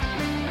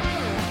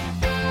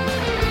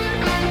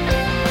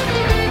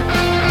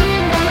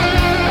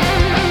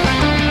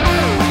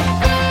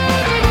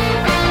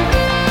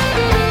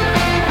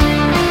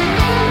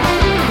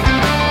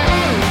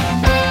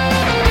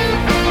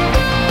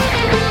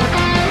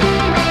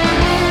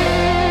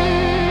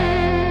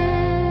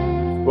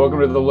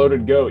Welcome to The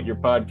Loaded Goat, your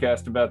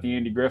podcast about the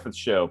Andy Griffith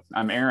Show.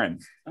 I'm Aaron.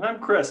 And I'm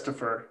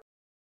Christopher.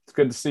 It's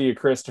good to see you,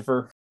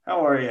 Christopher.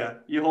 How are you?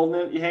 You holding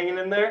it? You hanging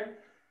in there?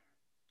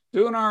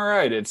 Doing all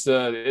right. It's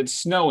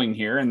snowing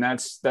here, and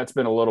that's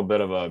been a little bit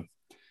of a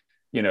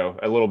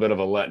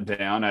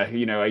letdown.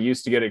 I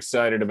used to get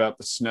excited about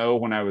the snow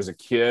when I was a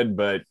kid,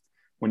 but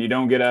when you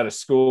don't get out of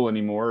school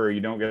anymore or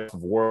you don't get out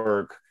of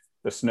work,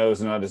 the snow's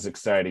not as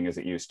exciting as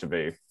it used to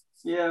be.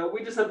 Yeah,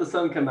 we just had the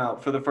sun come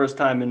out for the first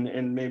time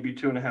in maybe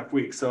 2.5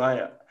 weeks,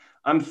 so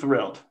I'm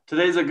thrilled.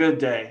 Today's a good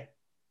day.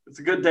 It's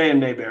a good day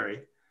in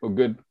Mayberry. Well,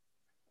 good.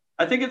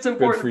 I think it's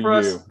important for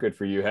us. Good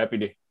for you. Happy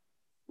to.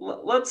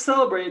 Let's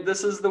celebrate.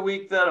 This is the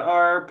week that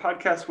our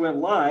podcast went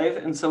live,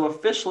 and so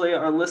officially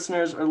our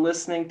listeners are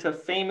listening to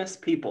famous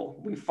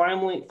people. We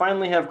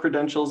finally have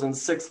credentials and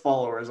 6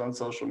 followers on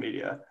social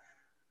media.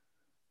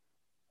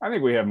 I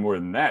think we have more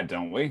than that,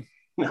 don't we?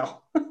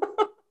 No.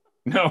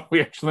 No, we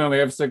actually only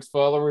have 6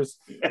 followers.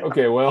 Yeah.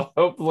 Okay, well,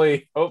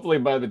 hopefully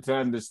by the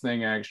time this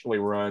thing actually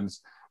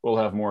runs, we'll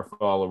have more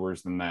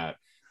followers than that.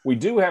 We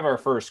do have our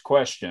first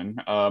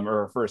question, or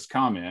our first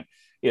comment.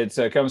 It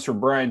comes from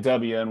Brian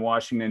W. in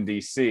Washington,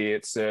 D.C.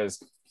 It says,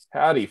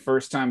 "Howdy,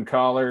 first-time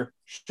caller,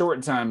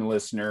 short-time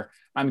listener.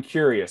 I'm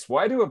curious,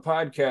 why do a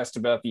podcast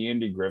about the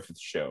Andy Griffith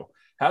Show?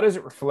 How does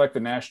it reflect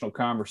the national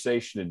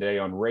conversation today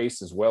on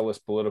race as well as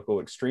political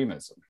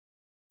extremism?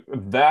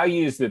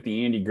 Values that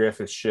the Andy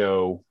Griffith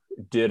Show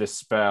did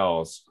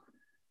espouse: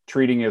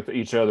 treating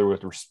each other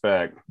with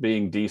respect,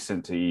 being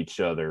decent to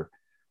each other,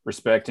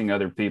 respecting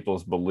other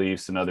people's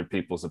beliefs and other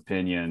people's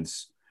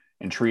opinions,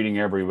 and treating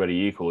everybody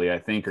equally, I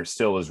think are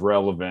still as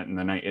relevant in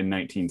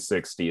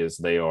 1960 as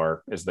they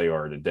are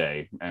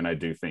today. And I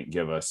do think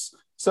give us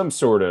some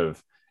sort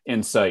of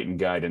insight and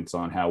guidance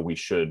on how we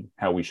should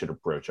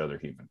approach other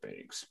human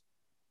beings."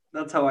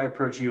 That's how I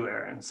approach you,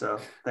 Aaron. So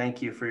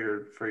thank you for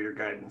your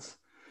guidance.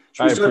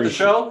 Should we start the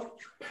show?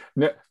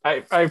 No,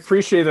 I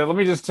appreciate that. Let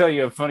me just tell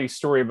you a funny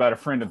story about a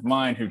friend of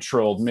mine who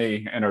trolled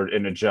me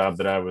in a job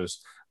that I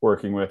was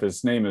working with.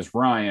 His name is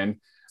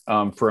Ryan.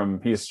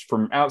 He's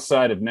from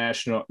outside of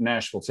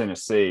Nashville,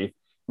 Tennessee.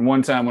 And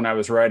one time when I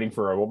was writing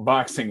for a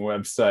boxing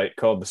website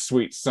called The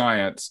Sweet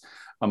Science,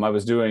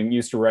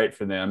 used to write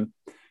for them,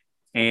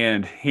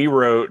 and he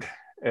wrote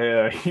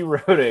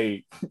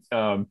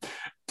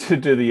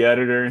to the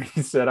editor, and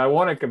he said, "I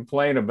want to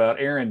complain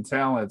about Aaron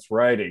Tallent's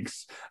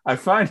writings. I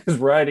find his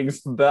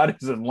writings about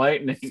as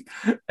enlightening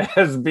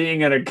as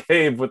being in a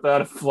cave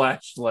without a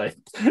flashlight."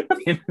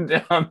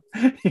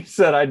 And, he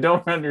said, "I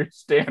don't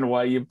understand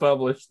why you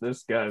publish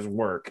this guy's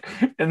work."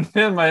 And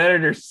then my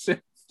editor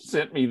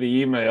sent me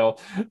the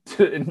email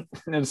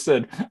and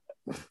said,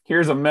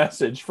 "Here's a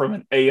message from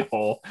an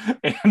a-hole."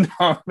 And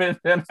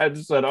then I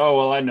just said, "Oh,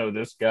 well, I know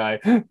this guy.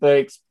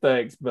 Thanks.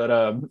 But,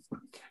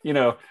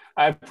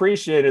 I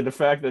appreciated the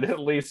fact that at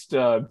least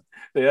the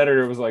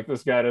editor was like,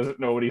 this guy doesn't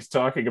know what he's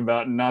talking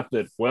about. And not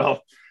that,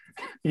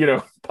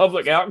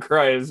 public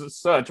outcry is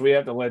such, we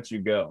have to let you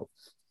go."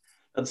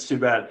 That's too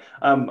bad.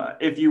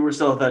 If you were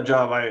still at that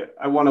job,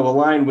 I want to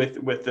align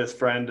with this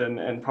friend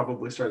and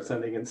probably start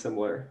sending in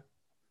similar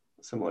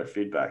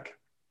feedback.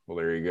 Well,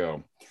 there you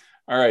go.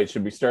 All right.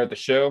 Should we start the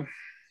show?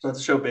 Start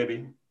the show,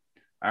 baby.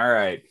 All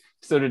right.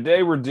 So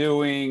today we're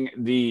doing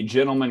The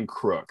Gentleman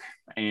Crook.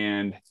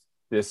 And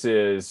this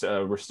is,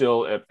 we're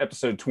still at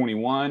episode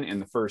 21 in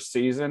the first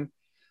season.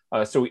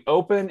 So we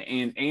open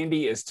and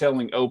Andy is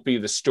telling Opie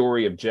the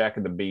story of Jack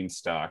and the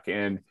Beanstalk.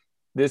 And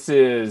this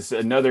is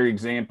another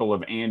example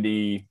of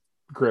Andy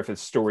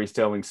Griffith's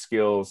storytelling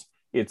skills.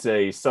 It's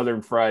a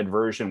Southern fried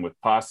version with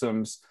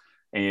possums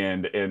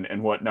and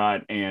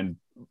whatnot. And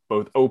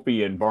both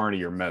Opie and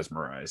Barney are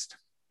mesmerized.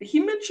 He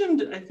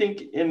mentioned, I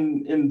think,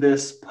 in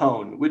this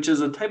pone, which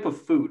is a type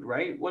of food,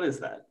 right? What is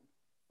that?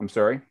 I'm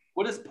sorry?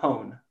 What is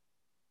pone?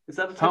 Is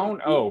that a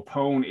pone? Oh,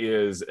 pone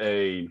is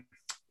if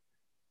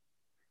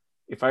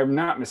I'm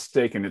not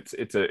mistaken,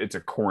 it's a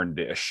corn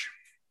dish.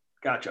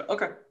 Gotcha.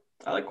 Okay.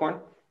 I like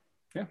corn.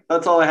 Yeah.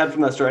 That's all I had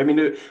from that story. I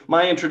mean,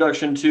 my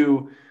introduction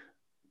to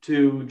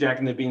Jack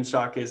and the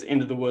Beanstalk is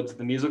Into the Woods,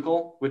 the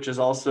musical, which is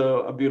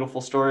also a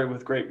beautiful story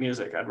with great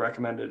music. I'd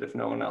recommend it if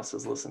no one else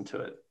has listened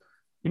to it.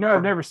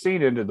 I've never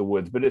seen Into the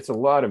Woods, but it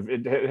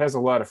has a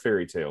lot of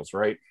fairy tales,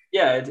 right?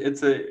 Yeah,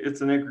 it's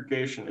an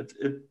aggregation.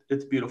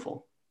 It's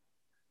beautiful.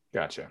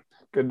 Gotcha.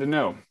 Good to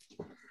know.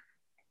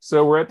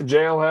 So we're at the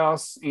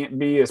jailhouse. Aunt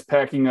Bee is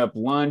packing up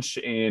lunch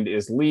and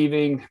is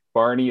leaving.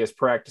 Barney is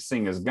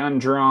practicing his gun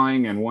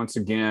drawing, and once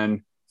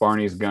again,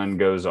 Barney's gun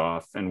goes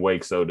off and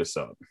wakes Otis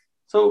up.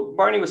 So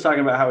Barney was talking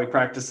about how he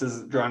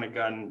practices drawing a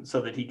gun so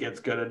that he gets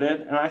good at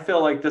it. And I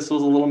feel like this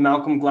was a little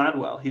Malcolm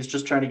Gladwell. He's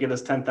just trying to get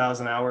his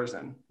 10,000 hours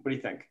in. What do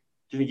you think?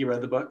 Do you think you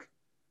read the book?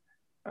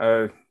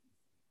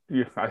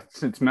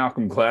 Since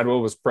Malcolm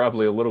Gladwell was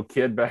probably a little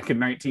kid back in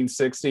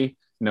 1960,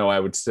 no, I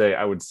would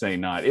say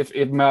not.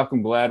 If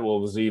Malcolm Gladwell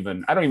was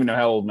I don't even know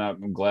how old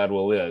Malcolm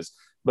Gladwell is,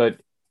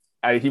 but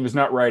he was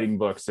not writing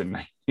books in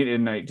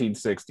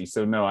 1960.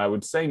 So no, I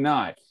would say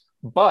not.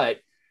 But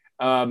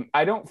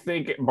I don't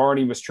think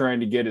Barney was trying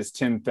to get his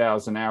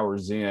 10,000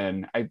 hours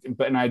in.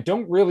 And I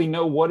don't really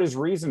know what his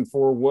reason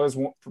was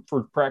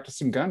for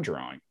practicing gun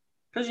drawing.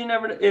 Because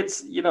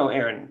it's,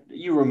 Aaron,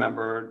 you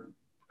remember,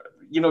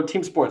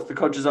 team sports, the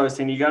coach is always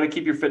saying you got to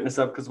keep your fitness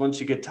up because once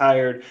you get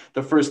tired,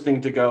 the first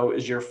thing to go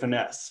is your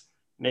finesse.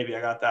 Maybe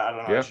I got that. I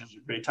don't know. Yep.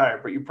 You're pretty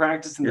tired, but you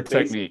practice in the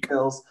basic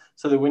skills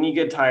so that when you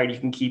get tired, you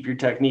can keep your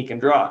technique and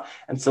draw.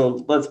 And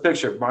so let's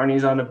picture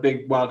Barney's on a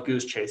big wild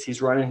goose chase.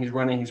 He's running. He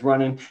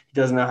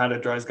doesn't know how to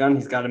draw his gun.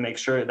 He's got to make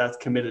sure that's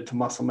committed to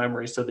muscle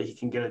memory so that he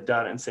can get it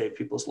done and save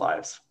people's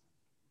lives.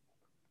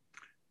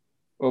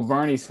 Well,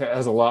 Barney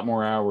has a lot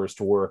more hours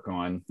to work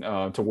on,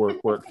 to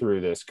work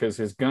through this, because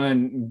his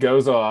gun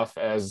goes off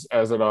as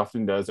it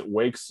often does. It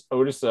wakes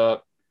Otis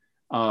up.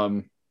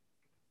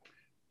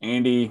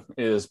 Andy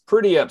is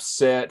pretty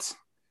upset.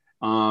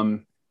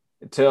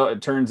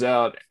 It turns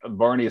out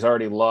Barney has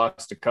already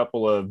lost a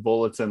couple of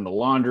bullets in the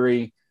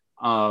laundry,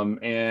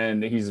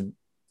 and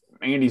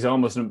Andy's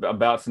almost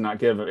about to not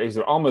give him. He's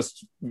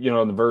almost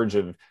on the verge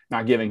of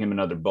not giving him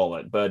another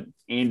bullet, but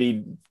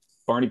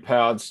Barney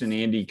pouts and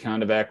Andy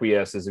kind of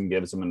acquiesces and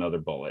gives him another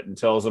bullet and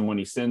tells him when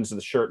he sends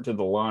the shirt to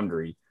the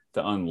laundry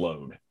to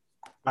unload.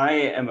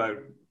 I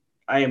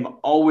am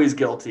always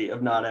guilty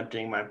of not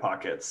emptying my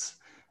pockets.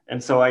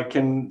 And so I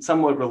can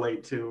somewhat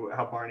relate to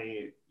how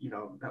Barney,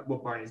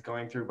 what Barney's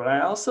going through. But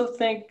I also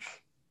think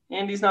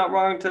Andy's not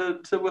wrong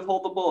to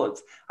withhold the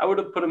bullets. I would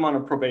have put him on a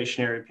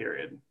probationary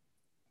period.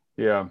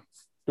 Yeah.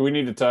 Do we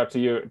need to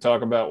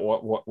talk about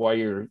why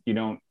you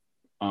don't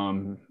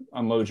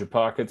unload your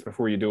pockets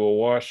before you do a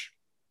wash?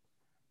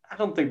 I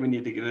don't think we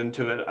need to get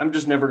into it. I'm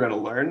just never going to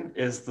learn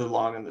is the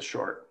long and the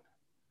short.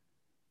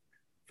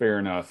 Fair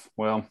enough.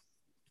 Well,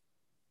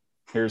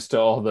 here's to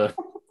all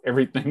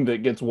everything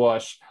that gets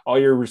washed, all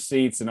your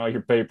receipts and all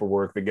your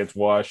paperwork that gets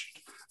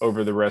washed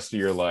over the rest of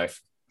your life.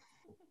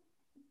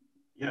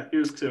 Yeah,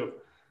 here's to.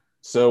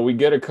 So we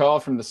get a call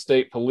from the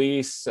state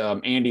police.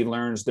 Andy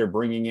learns they're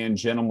bringing in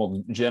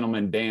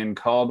gentleman Dan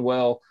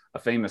Caldwell, a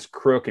famous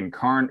crook and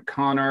con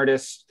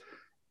artist.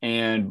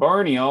 And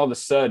Barney all of a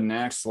sudden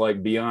acts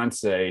like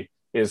Beyonce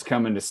is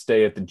coming to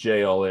stay at the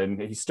jail,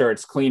 and he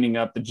starts cleaning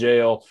up the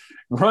jail,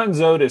 runs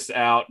Otis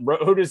out.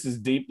 Otis is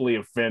deeply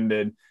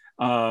offended,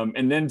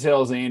 and then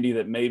tells Andy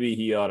that maybe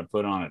he ought to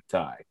put on a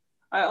tie.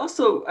 I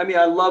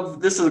love,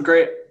 this is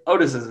great.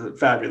 Otis is a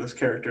fabulous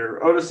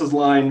character. Otis's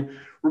line,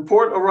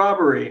 "Report a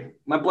robbery.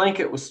 My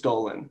blanket was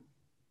stolen."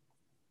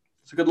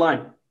 It's a good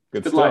line.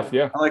 Good stuff, line.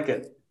 Yeah. I like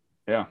it.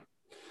 Yeah.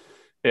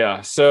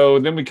 Yeah. So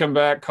then we come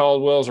back.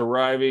 Caldwell's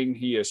arriving.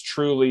 He is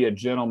truly a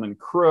gentleman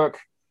crook,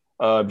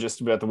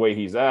 just about the way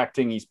he's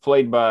acting. He's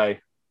played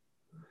by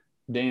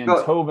Dan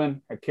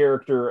Tobin, a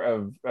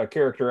character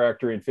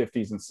actor in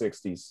 50s and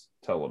 60s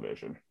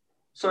television.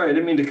 Sorry, I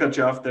didn't mean to cut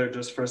you off there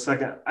just for a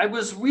second. I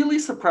was really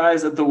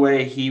surprised at the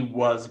way he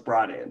was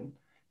brought in.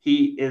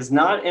 He is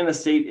not in a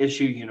state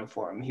issue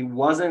uniform. He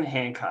wasn't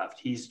handcuffed.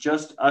 He's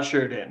just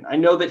ushered in. I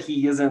know that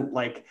he isn't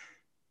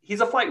he's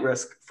a flight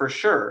risk for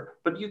sure,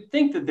 but you'd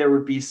think that there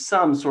would be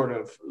some sort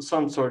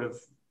of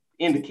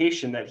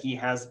indication that he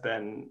has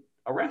been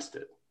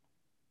arrested.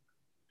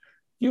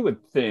 You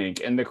would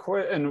think.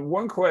 And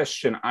one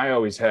question I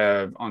always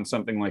have on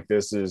something like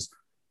this is,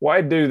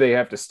 why do they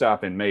have to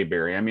stop in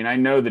Mayberry? I mean, I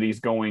know that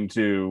he's going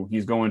to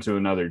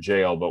another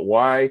jail, but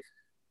why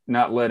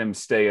not let him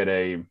stay at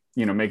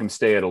make him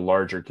stay at a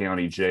larger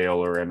county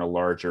jail or in a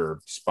larger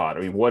spot? I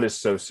mean, what is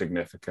so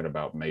significant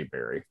about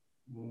Mayberry?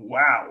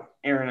 Wow,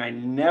 Aaron, I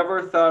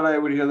never thought I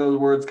would hear those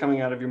words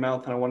coming out of your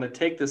mouth. And I want to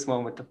take this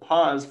moment to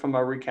pause from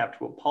our recap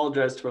to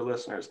apologize to our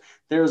listeners.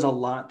 There's a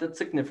lot that's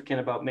significant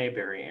about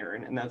Mayberry,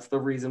 Aaron, and that's the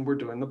reason we're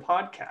doing the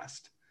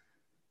podcast.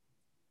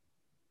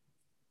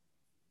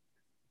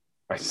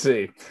 I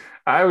see.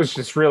 I was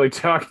just really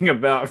talking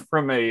about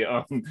from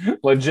a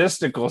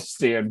logistical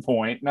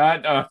standpoint,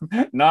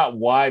 not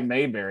why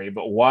Mayberry,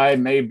 but why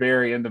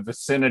Mayberry in the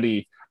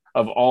vicinity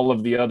of all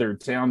of the other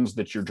towns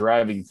that you're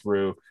driving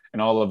through and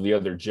all of the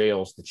other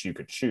jails that you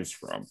could choose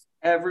from.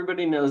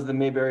 Everybody knows that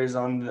Mayberry's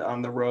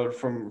on the road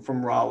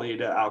from Raleigh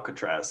to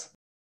Alcatraz.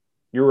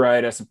 You're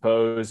right, I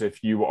suppose.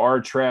 If you are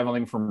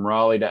traveling from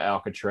Raleigh to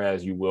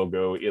Alcatraz, you will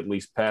go at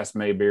least past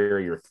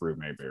Mayberry or through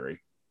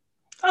Mayberry.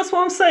 That's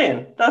what I'm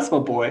saying. That's my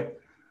boy.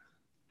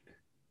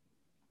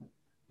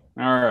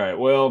 All right.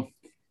 Well,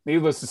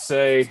 needless to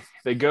say,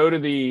 they go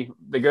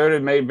to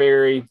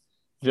Mayberry.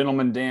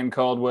 Gentleman Dan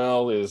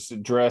Caldwell is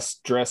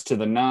dressed to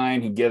the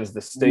nine. He gives the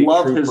state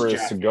trooper a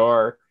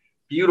cigar.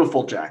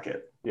 Beautiful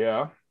jacket.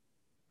 Yeah.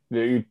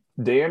 Dan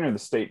or the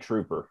state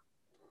trooper?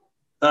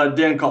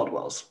 Dan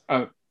Caldwell's.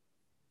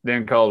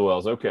 Dan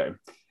Caldwell's. Okay.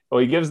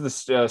 Well, he gives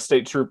the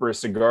state trooper a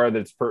cigar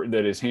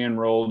that is hand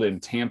rolled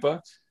in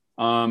Tampa.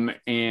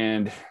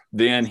 And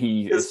then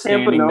he is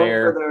standing Tampa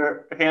there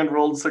for their hand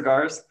rolled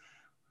cigars.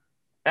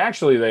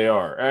 Actually, they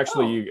are.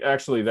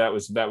 Actually, that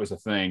was a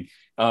thing,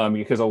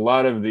 because a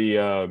lot of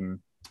the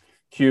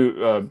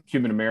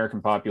Cuban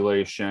American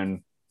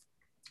population.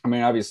 I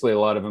mean, obviously, a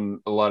lot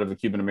of the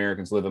Cuban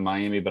Americans live in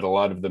Miami, but a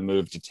lot of them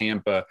moved to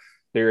Tampa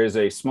there is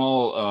a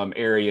small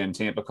area in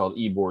Tampa called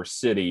Ybor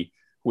City,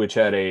 which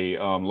had a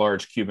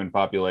large Cuban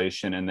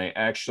population, and they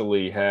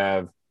actually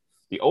have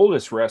the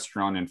oldest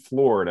restaurant in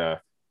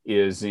Florida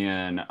is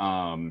in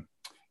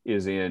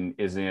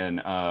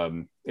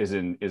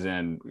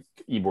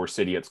Ybor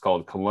City. It's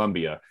called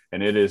Columbia,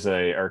 and it is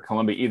either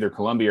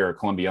Columbia or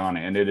Columbiana,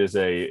 and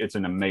it's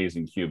an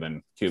amazing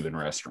Cuban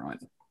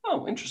restaurant.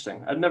 Oh,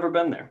 interesting. I've never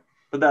been there,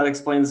 but that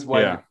explains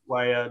why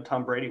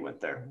Tom Brady went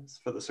there. It's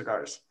for the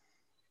cigars.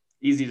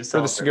 Easy to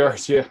sell. For the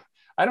cigars, yeah.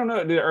 I don't know.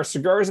 Are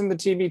cigars in the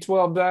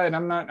TB12 diet?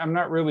 I'm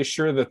not really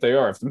sure that they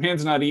are. If the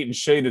man's not eating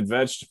shaded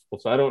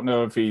vegetables, I don't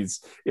know if he's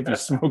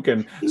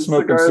smoking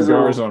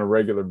cigars on a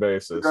regular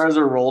basis. Cigars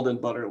are rolled in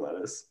butter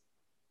lettuce.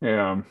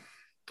 Yeah.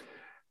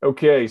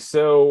 Okay,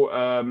 so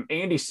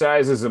Andy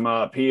sizes him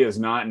up. He is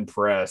not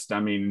impressed.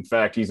 I mean, in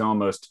fact, he's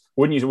almost.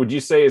 Would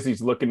you say as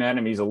he's looking at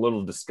him, he's a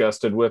little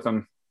disgusted with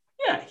him?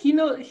 Yeah, he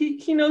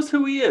knows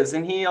who he is,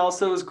 and he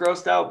also is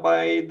grossed out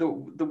by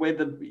the way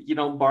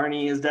that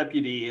Barney, his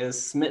deputy,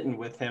 is smitten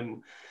with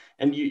him.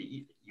 And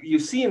you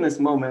see in this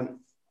moment,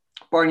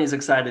 Barney's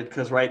excited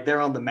because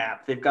they're on the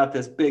map. They've got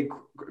this big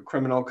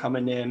criminal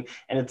coming in,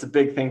 and it's a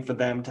big thing for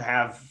them to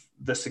have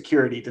the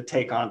security to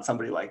take on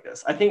somebody like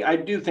this. I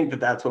do think that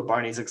that's what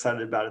Barney's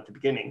excited about at the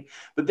beginning.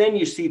 But then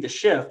you see the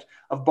shift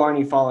of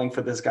Barney falling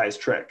for this guy's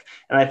trick,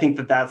 and I think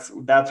that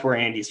that's where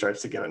Andy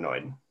starts to get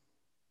annoyed.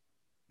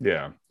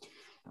 Yeah.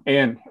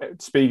 And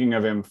speaking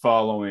of him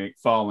falling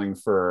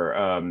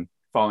for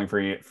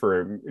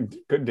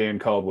Dan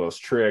Caldwell's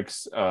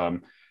tricks,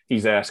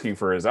 he's asking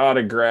for his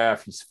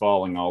autograph. He's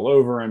falling all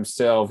over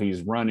himself.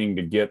 He's running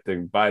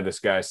to buy this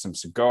guy some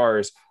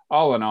cigars.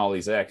 All in all,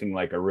 he's acting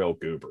like a real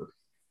goober.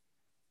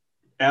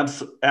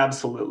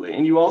 Absolutely.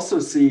 And you also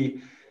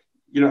see,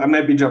 I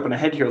might be jumping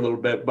ahead here a little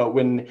bit, but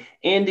when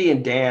Andy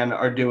and Dan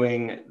are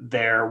doing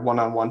their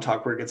one-on-one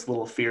talk where it gets a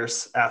little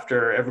fierce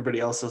after everybody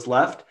else has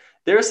left,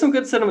 there's some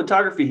good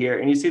cinematography here,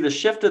 and you see the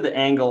shift of the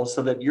angle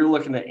so that you're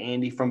looking at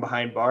Andy from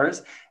behind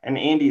bars, and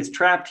Andy is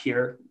trapped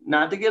here.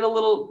 Not to get a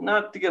little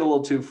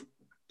too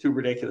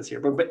ridiculous here,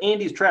 but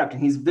Andy's trapped,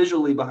 and he's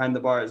visually behind the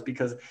bars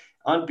because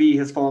Aunt Bee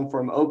has fallen for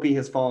him, Opie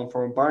has fallen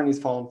for him, Barney's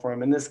fallen for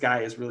him, and this guy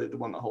is really the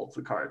one that holds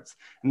the cards,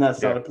 and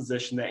that's not a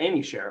position that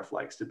any sheriff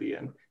likes to be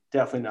in.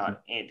 Definitely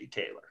not Andy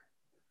Taylor.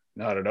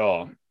 Not at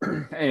all.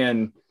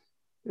 And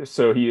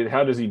so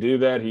how does he do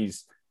that?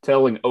 He's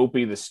telling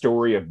Opie the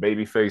story of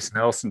Babyface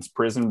Nelson's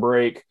prison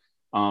break.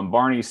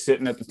 Barney's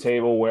sitting at the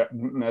table,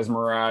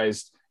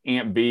 mesmerized.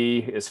 Aunt Bee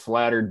is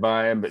flattered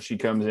by him, but she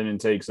comes in and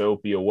takes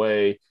Opie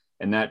away.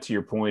 And that, to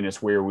your point, is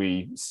where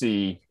we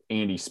see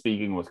Andy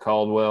speaking with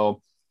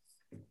Caldwell,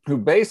 who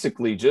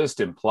basically just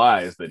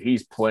implies that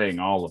he's playing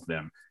all of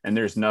them, and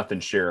there's nothing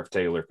Sheriff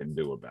Taylor can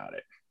do about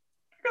it.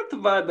 I got the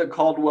vibe that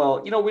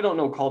Caldwell, we don't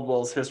know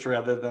Caldwell's history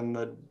other than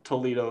the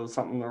Toledo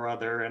something or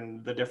other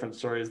and the different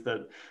stories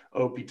that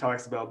Opie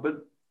talks about.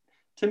 But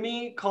to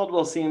me,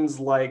 Caldwell seems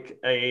like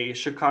a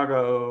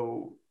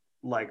Chicago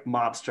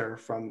mobster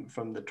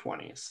from the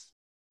 20s.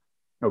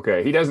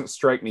 Okay, he doesn't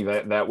strike me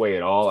that way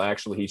at all.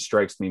 Actually, he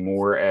strikes me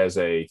more as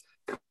a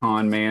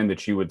con man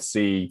that you would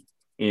see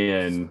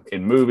in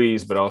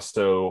movies, but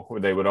also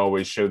they would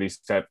always show these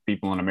type of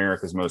people in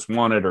America's Most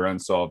Wanted or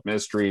Unsolved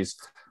Mysteries,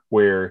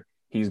 where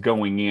he's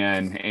going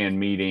in and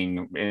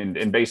meeting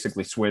and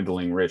basically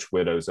swindling rich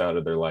widows out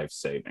of their life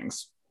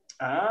savings.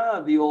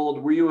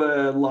 Were you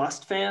a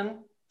Lost fan?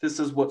 This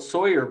is what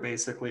Sawyer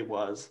basically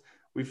was,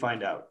 we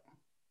find out.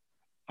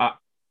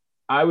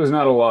 I was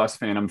not a Lost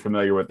fan. I'm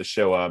familiar with the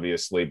show,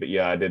 obviously, but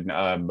yeah, I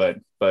didn't.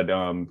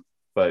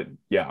 But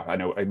yeah, I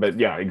know. But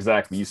yeah,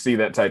 exactly. You see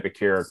that type of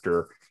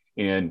character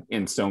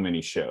in so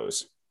many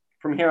shows.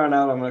 From here on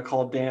out, I'm going to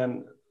call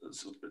Dan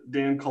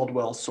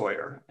Caldwell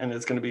Sawyer, and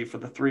it's going to be for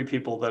the three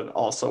people that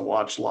also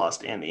watch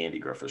Lost and the Andy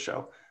Griffith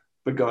Show.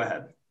 But go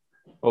ahead.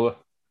 Well,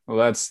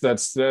 that's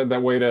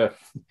that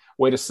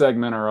way to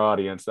segment our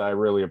audience. I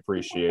really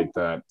appreciate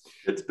that.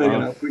 It's big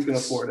enough. We can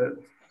afford it.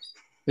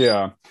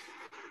 Yeah.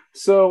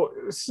 So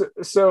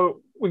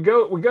we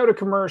go to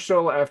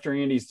commercial after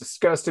Andy's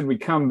disgusted. We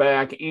come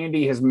back.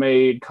 Andy has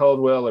made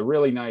Caldwell a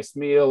really nice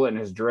meal and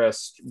is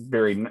dressed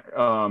very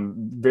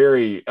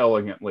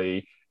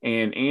elegantly.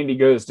 And Andy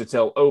goes to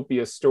tell Opie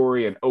a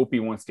story, and Opie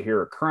wants to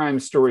hear a crime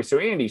story. So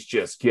Andy's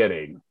just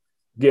getting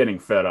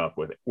fed up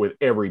with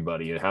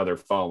everybody and how they're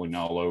falling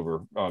all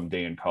over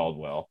Dan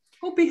Caldwell.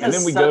 Opie has and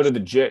then we go to the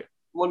jail.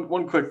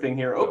 One quick thing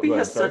here. Opie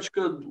has such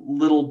good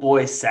little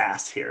boy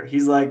sass here.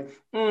 He's like,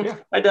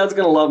 my dad's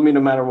going to love me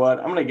no matter what.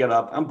 I'm going to get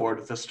up. I'm bored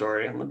with this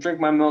story. I'm going to drink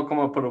my milk. I'm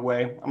going to put it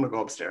away. I'm going to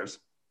go upstairs.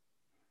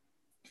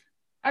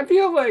 I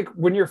feel like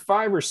when you're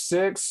 5 or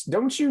 6,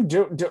 don't you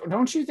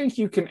think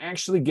you can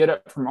actually get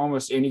up from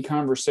almost any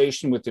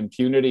conversation with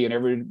impunity and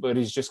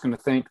everybody's just going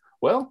to think,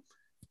 well,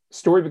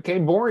 story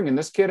became boring and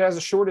this kid has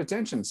a short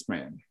attention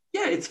span.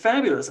 Yeah, it's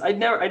fabulous. I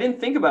didn't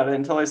think about it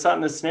until I saw it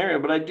in this scenario,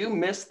 but I do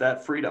miss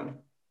that freedom.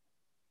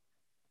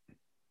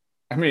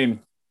 I mean,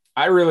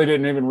 I really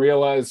didn't even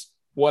realize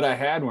what I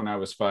had when I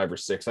was 5 or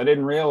 6. I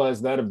didn't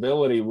realize that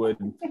ability would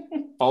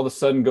all of a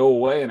sudden go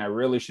away, and I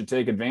really should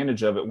take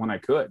advantage of it when I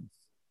could.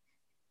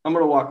 I'm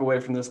going to walk away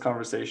from this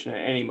conversation at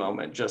any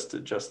moment just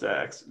to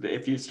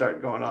if you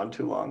start going on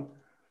too long.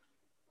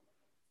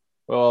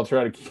 Well, I'll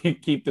try to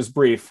keep this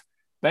brief.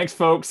 Thanks,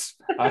 folks.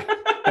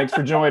 Thanks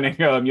for joining.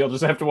 You'll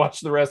just have to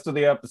watch the rest of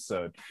the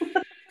episode.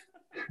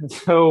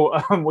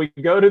 So we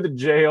go to the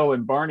jail,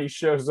 and Barney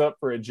shows up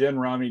for a gin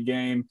rummy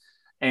game,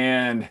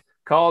 and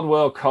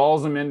Caldwell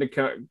cons him into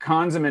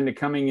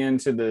coming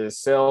into the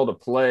cell to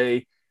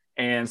play.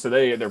 And so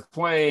they're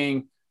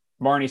playing.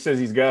 Barney says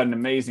he's got an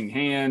amazing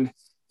hand.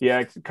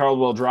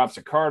 Caldwell drops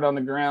a card on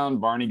the ground.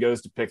 Barney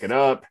goes to pick it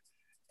up.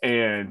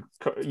 And,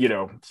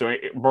 so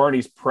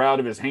Barney's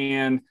proud of his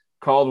hand.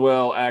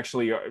 Caldwell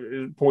actually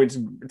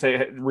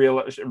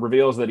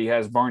reveals that he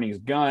has Barney's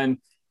gun,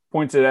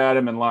 points it at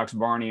him, and locks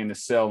Barney in the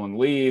cell and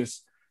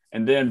leaves.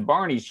 And then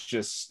Barney's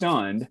just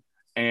stunned.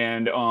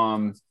 And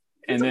Aunt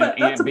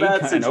Bee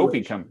and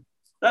Opie come.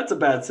 That's a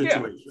bad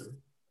situation.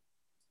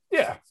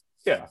 Yeah.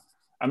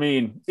 I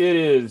mean,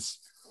 it's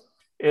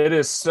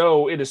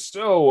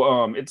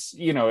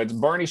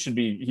Barney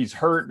he's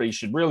hurt, but he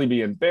should really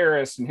be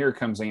embarrassed. And here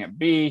comes Aunt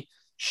Bee.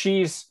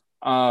 She's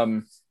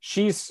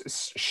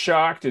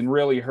shocked and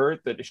really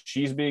hurt that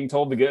she's being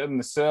told to get in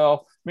the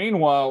cell.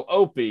 Meanwhile,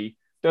 Opie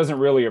doesn't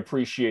really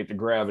appreciate the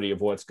gravity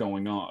of what's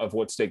going on, of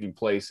what's taking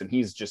place, and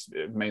he's just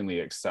mainly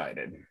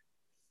excited.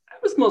 I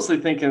was mostly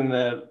thinking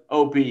that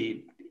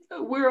Opie,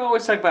 we're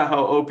always talking about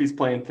how Opie's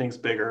playing things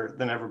bigger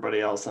than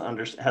everybody else and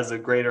has a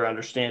greater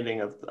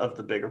understanding of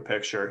the bigger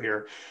picture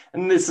here.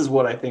 And this is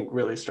what I think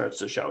really starts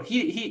to show.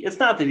 It's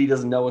not that he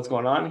doesn't know what's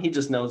going on. He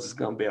just knows it's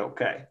going to be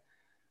okay.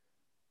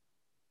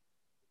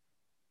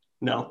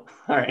 No.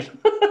 All right.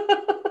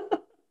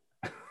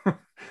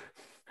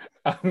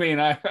 I mean,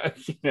 I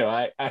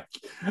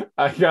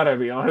gotta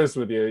be honest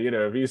with you.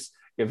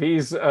 If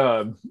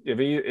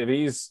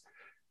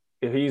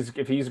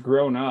he's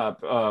grown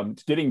up,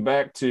 getting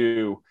back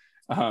to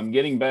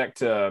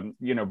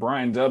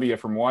Brian W.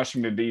 from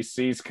Washington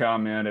D.C.'s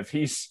comment, if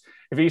he's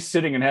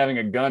sitting and having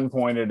a gun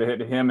pointed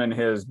at him and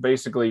his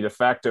basically de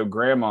facto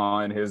grandma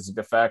and his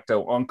de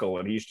facto uncle,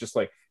 and he's just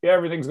like, yeah,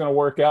 everything's gonna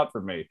work out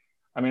for me.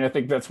 I mean, I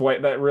think that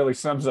really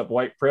sums up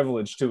white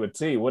privilege to a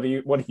T. What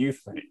do you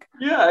think?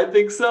 Yeah, I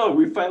think so.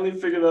 We finally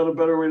figured out a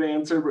better way to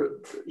answer,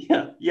 but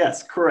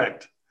yes,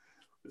 correct.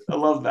 I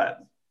love that.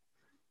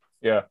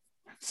 Yeah.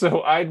 So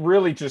I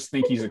really just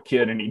think he's a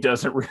kid and he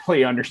doesn't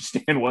really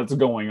understand what's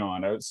going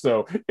on.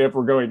 So if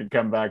we're going to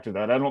come back to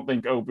that, I don't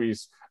think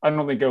Opie's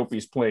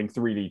playing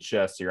 3D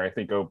chess here. I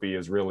think Opie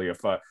is really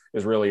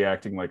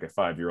acting like a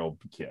 5-year-old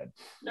kid.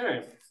 All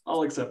right,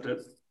 I'll accept it.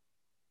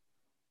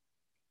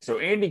 So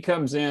Andy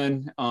comes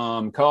in,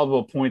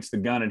 Caldwell points the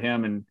gun at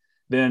him and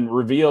then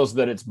reveals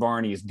that it's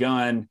Barney's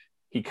gun.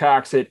 He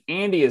cocks it.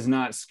 Andy is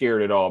not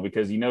scared at all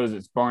because he knows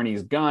it's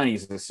Barney's gun.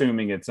 He's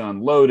assuming it's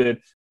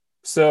unloaded.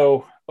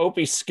 So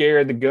Opie's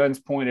scared. The gun's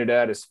pointed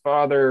at his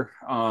father.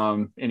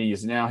 And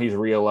he's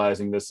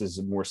realizing this is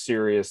more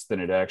serious than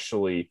he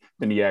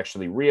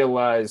actually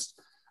realized.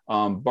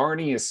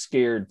 Barney is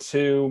scared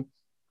too.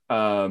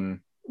 And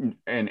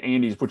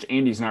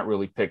Andy's not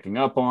really picking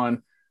up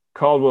on.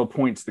 Caldwell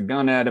points the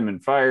gun at him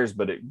and fires,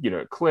 but it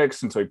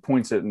clicks. And so he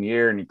points it in the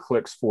air and he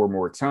clicks 4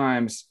 more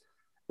times.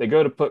 They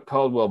go to put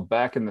Caldwell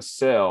back in the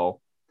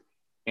cell.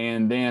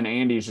 And then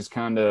Andy's just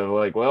kind of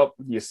like, well,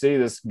 you see,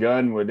 this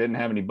gun didn't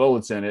have any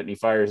bullets in it. And he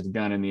fires the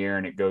gun in the air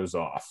and it goes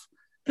off.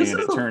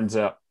 Turns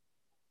out.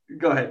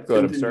 Go ahead.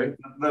 I'm sorry.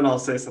 Then I'll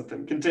say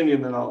something. Continue,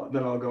 and then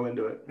I'll go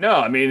into it. No,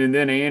 I mean, and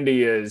then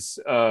Andy is,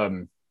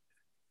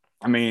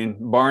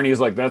 Barney's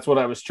like, that's what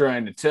I was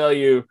trying to tell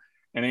you.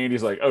 And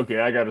Andy's like, okay,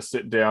 I got to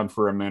sit down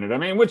for a minute. I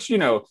mean, which,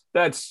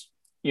 that's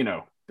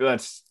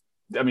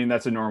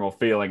a normal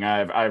feeling.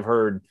 I've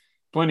heard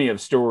plenty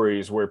of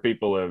stories where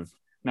people have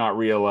not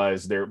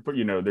realized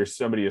there's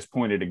somebody has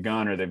pointed a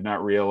gun or they've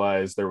not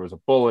realized there was a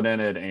bullet in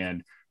it.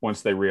 And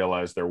once they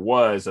realize there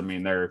was, I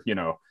mean,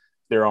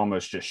 they're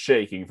almost just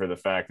shaking for the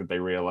fact that they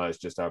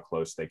realized just how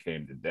close they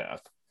came to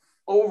death.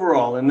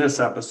 Overall, in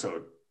this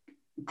episode,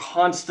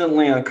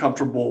 constantly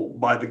uncomfortable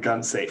by the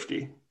gun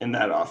safety in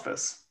that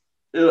office.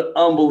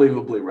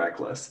 Unbelievably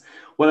reckless.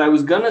 What I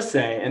was going to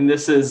say, and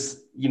this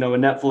is, a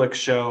Netflix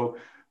show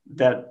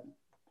that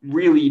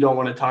really you don't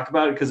want to talk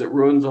about it because it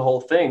ruins the whole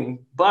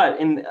thing.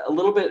 But in a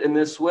little bit in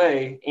this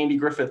way, Andy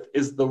Griffith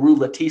is the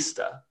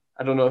roulettista.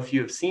 I don't know if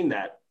you have seen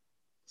that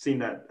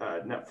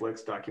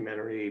Netflix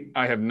documentary.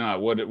 I have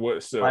not. What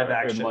so live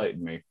action.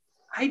 Enlighten me.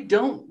 I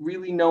don't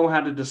really know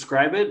how to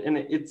describe it. And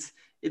it's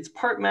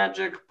part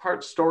magic,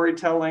 part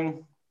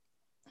storytelling.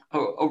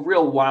 A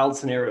real wild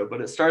scenario,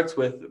 but it starts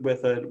with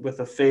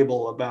a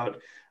fable about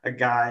a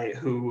guy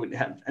who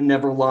had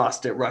never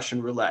lost at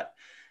Russian roulette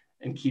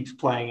and keeps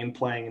playing and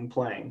playing and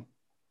playing.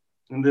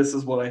 And this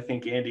is what I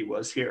think Andy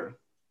was here.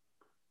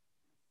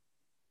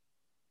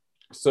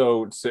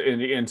 So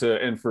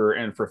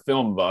for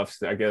film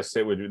buffs, I guess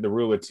the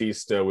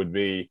roulettista would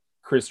be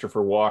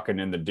Christopher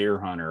Walken in The Deer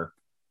Hunter.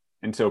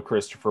 until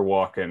Christopher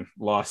Walken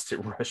lost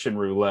at Russian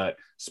roulette.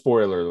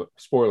 Spoiler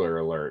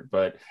alert.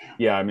 But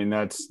yeah, I mean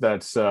that's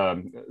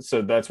so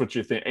that's what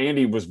you think.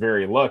 Andy was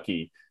very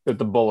lucky that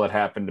the bullet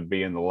happened to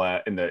be in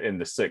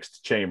the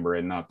sixth chamber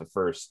and not the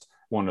first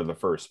one of the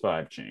first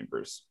five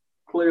chambers.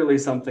 Clearly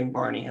something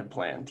Barney had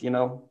planned.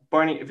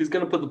 Barney, if he's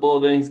going to put the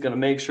bullet in, he's going to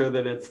make sure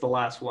that it's the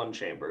last one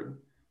chambered.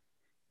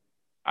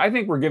 I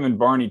think we're giving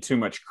Barney too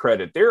much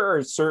credit. There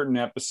are certain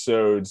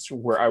episodes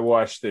where I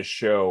watch this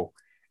show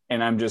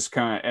and I'm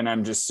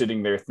just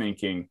sitting there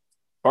thinking,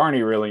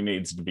 Barney really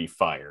needs to be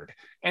fired.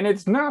 And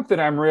it's not that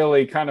I'm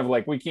really kind of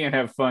like, we can't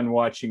have fun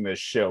watching this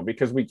show,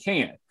 because we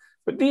can't.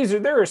 But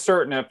there are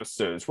certain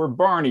episodes where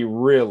Barney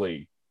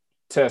really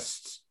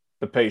tests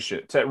the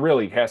patient,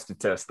 really has to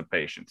test the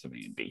patience of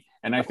Andy.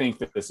 And I think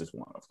that this is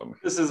one of them.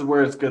 This is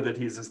where it's good that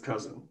he's his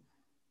cousin.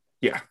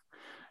 Yeah.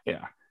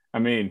 Yeah. I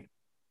mean,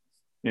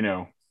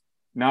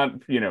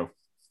 not,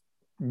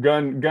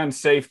 gun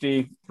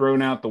safety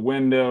thrown out the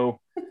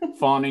window,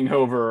 fawning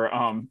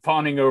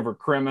over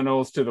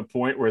criminals to the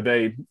point where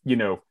they,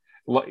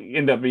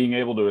 end up being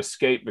able to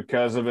escape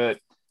because of it.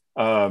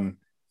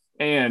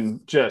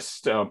 And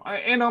just,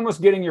 and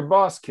almost getting your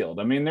boss killed.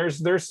 I mean,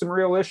 there's some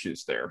real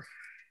issues there.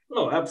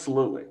 Oh,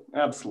 absolutely.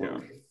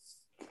 Absolutely.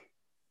 Yeah.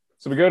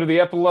 So we go to the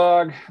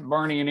epilogue.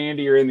 Barney and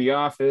Andy are in the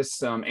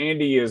office.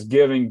 Andy is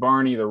giving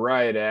Barney the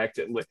riot act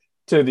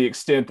to the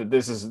extent that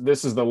this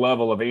is the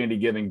level of Andy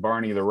giving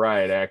Barney the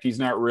riot act. He's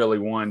not really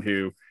one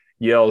who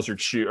yells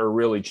or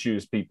really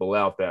chews people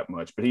out that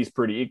much, but you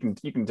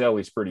can tell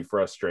he's pretty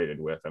frustrated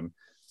with him.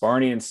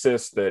 Barney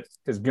insists that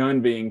his gun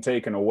being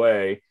taken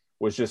away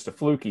was just a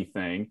fluky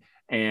thing.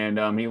 And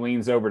he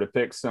leans over to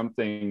pick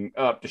something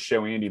up to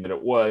show Andy that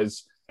it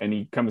was. And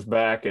he comes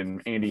back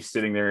and Andy's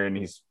sitting there and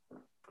he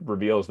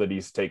reveals that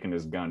he's taken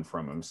his gun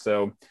from him.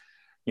 So,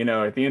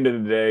 at the end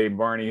of the day,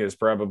 Barney has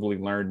probably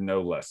learned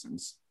no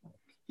lessons.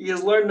 He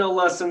has learned no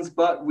lessons,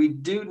 but we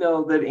do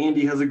know that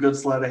Andy has a good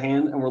sleight of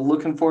hand, and we're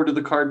looking forward to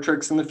the card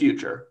tricks in the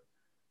future.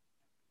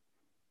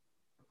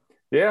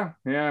 Yeah.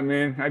 I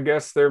mean, I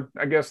guess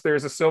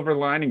there's a silver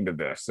lining to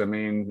this. I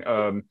mean,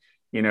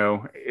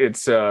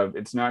 it's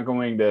not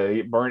going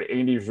to.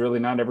 Andy's really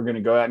not ever going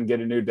to go out and get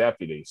a new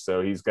deputy,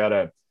 so he's got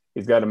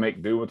to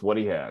make do with what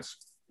he has.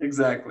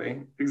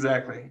 Exactly.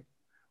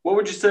 What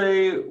would you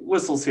say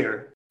whistles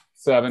here?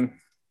 7.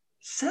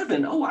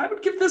 7? Oh, I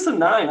would give this a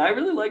 9. I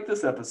really like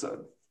this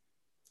episode.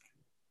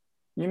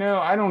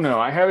 I don't know.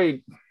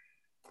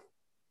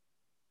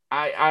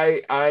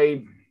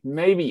 I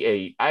maybe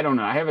 8. I don't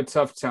know. I have a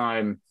tough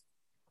time.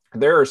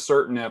 There are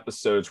certain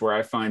episodes where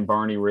I find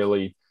Barney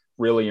really,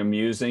 really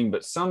amusing,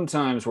 but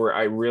sometimes where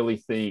I really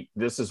think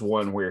this is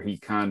one where he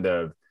kind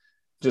of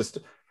just,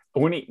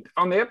 on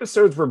the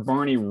episodes where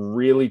Barney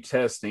really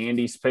tests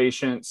Andy's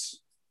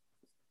patience,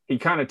 he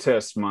kind of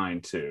tests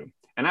mine too.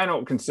 And I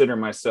don't consider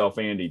myself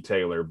Andy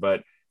Taylor,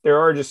 but there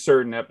are just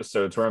certain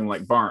episodes where I'm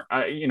like,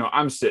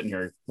 I'm sitting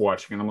here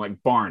watching and I'm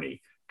like,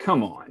 Barney,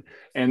 come on.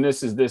 And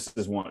this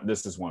is one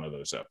of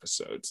those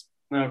episodes.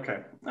 Okay.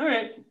 All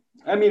right.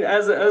 I mean,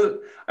 as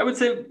I would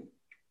say,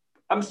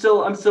 I'm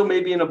still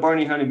maybe in a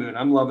Barney honeymoon.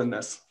 I'm loving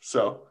this.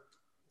 So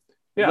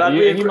yeah,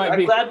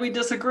 I'm glad we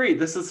disagree.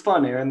 This is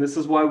fun, Aaron. This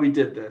is why we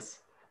did this.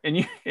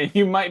 And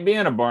you might be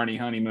in a Barney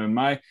honeymoon.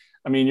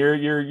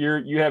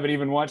 You haven't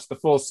even watched the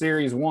full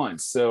series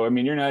once. So, I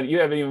mean, you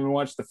haven't even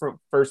watched the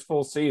first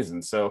full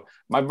season. So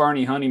my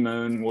Barney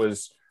honeymoon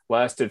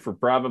lasted for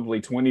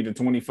probably 20 to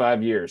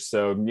 25 years.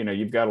 So,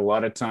 you've got a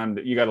lot of time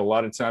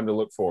to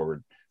look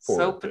forward.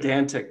 So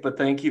pedantic, but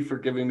thank you for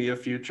giving me a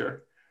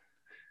future.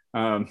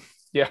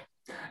 Yeah,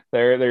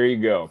 there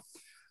you go.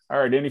 All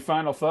right. Any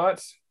final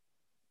thoughts?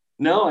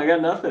 No, I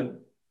got nothing.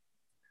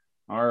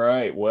 All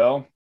right.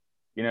 Well,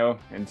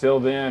 until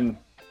then,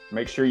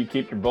 make sure you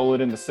keep your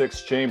bullet in the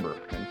sixth chamber.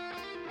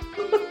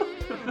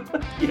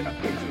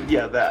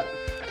 Yeah, that.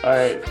 All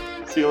right.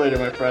 See you later,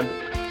 my friend.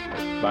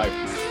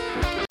 Bye.